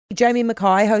Jamie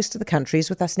Mackay, host of The Country, is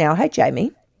with us now. Hey,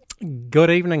 Jamie. Good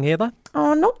evening, Heather.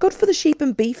 Oh, not good for the sheep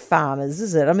and beef farmers,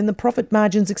 is it? I mean, the profit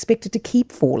margin's expected to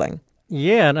keep falling.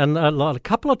 Yeah, and a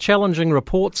couple of challenging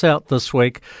reports out this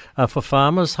week for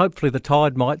farmers. Hopefully the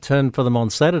tide might turn for them on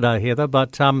Saturday, Heather.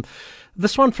 But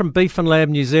this one from Beef and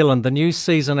Lamb New Zealand, the new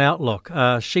season outlook.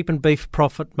 Sheep and beef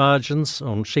profit margins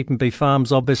on sheep and beef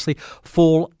farms obviously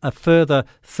fall a further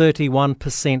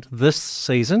 31% this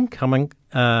season, coming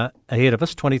ahead of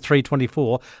us,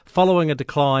 23-24, following a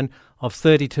decline of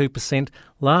 32%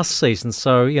 last season.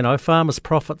 So, farmers'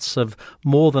 profits have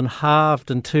more than halved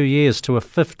in 2 years to a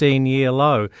 15-year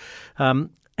low.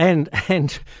 And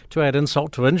to add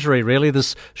insult to injury, really,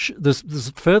 there's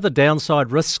further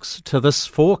downside risks to this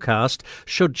forecast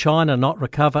should China not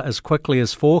recover as quickly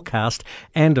as forecast,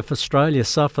 and if Australia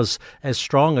suffers as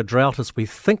strong a drought as we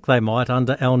think they might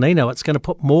under El Nino, it's going to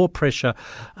put more pressure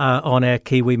on our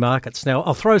Kiwi markets. Now,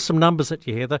 I'll throw some numbers at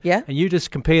you, Heather, and you just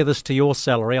compare this to your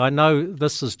salary. I know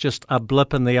this is just a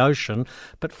blip in the ocean,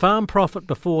 but farm profit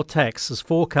before tax is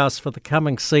forecast for the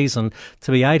coming season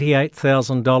to be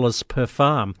 $88,000 per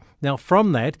farm. Now,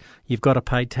 from that, you've got to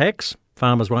pay tax.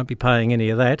 Farmers won't be paying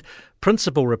any of that.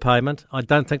 Principal repayment, I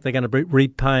don't think they're going to be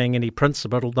repaying any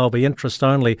principal. They'll be interest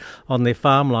only on their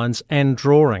farm loans and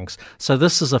drawings. So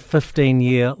this is a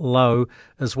 15-year low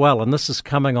as well. And this is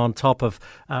coming on top of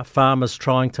farmers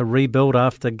trying to rebuild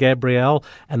after Gabrielle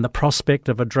and the prospect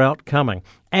of a drought coming.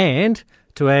 And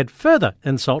to add further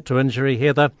insult to injury,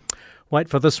 Heather, wait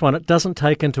for this one, it doesn't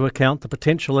take into account the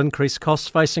potential increased costs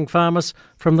facing farmers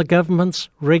from the government's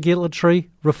regulatory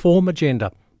reform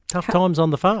agenda. Tough times on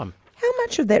the farm. How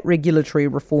much of that regulatory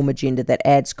reform agenda that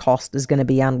adds cost is going to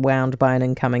be unwound by an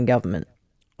incoming government?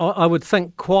 I would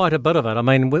think quite a bit of it. I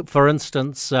mean, for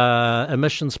instance,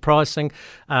 emissions pricing,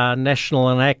 National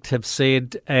and ACT have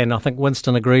said, and I think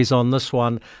Winston agrees on this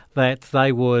one, that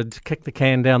they would kick the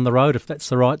can down the road, if that's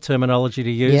the right terminology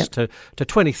to use, to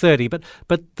 2030. But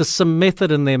there's some method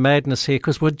in their madness here,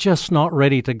 because we're just not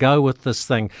ready to go with this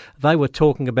thing. They were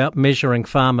talking about measuring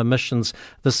farm emissions,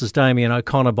 this is Damien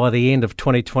O'Connor, by the end of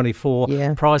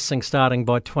 2024, pricing starting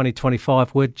by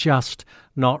 2025. We're just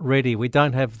not ready. We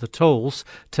don't have the tools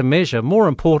to measure. More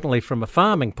importantly, from a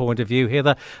farming point of view,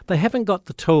 Heather, they haven't got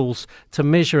the tools to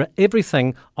measure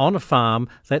everything on a farm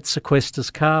that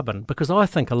sequesters carbon, because I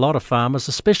think a lot of farmers,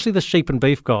 especially the sheep and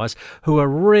beef guys, who are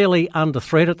really under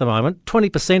threat at the moment,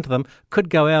 20% of them could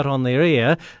go out on their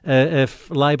ear if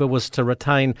Labor was to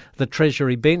retain the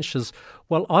Treasury benches.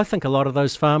 Well, I think a lot of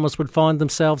those farmers would find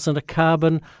themselves in a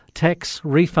carbon tax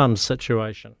refund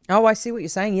situation. Oh, I see what you're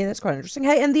saying. Yeah, that's quite interesting.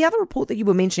 Hey, and the other report that you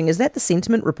were mentioning, is that the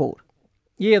sentiment report?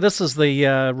 Yeah, this is the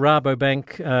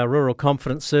Rabobank Rural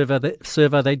Confidence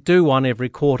Survey. They do one every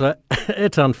quarter.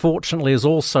 It, unfortunately, is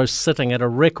also sitting at a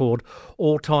record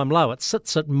all-time low. It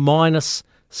sits at minus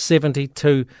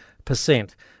 72%.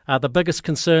 The biggest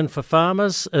concern for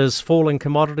farmers is falling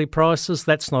commodity prices.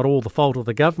 That's not all the fault of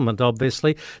the government,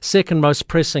 obviously. Second most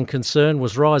pressing concern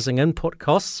was rising input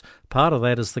costs. Part of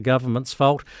that is the government's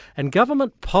fault. And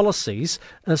government policies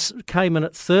came in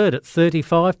at third at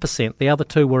 35%. The other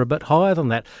two were a bit higher than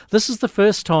that. This is the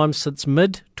first time since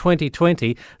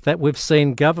mid-2020 that we've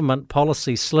seen government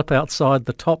policy slip outside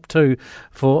the top two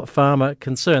for farmer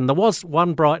concern. There was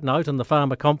one bright note in the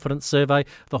Farmer Confidence Survey.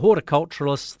 The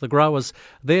horticulturalists, the growers,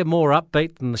 they're more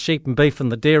upbeat than the sheep and beef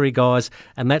and the dairy guys,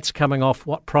 and that's coming off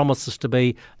what promises to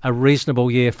be a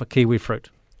reasonable year for kiwi fruit.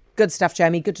 Good stuff,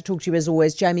 Jamie. Good to talk to you as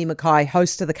always. Jamie Mackay,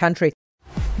 host of The Country.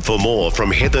 For more from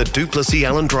Heather Duplessis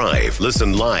Allen Drive,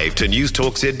 listen live to News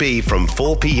Talk ZB from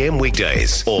 4 p.m.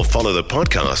 weekdays or follow the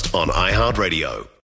podcast on iHeartRadio.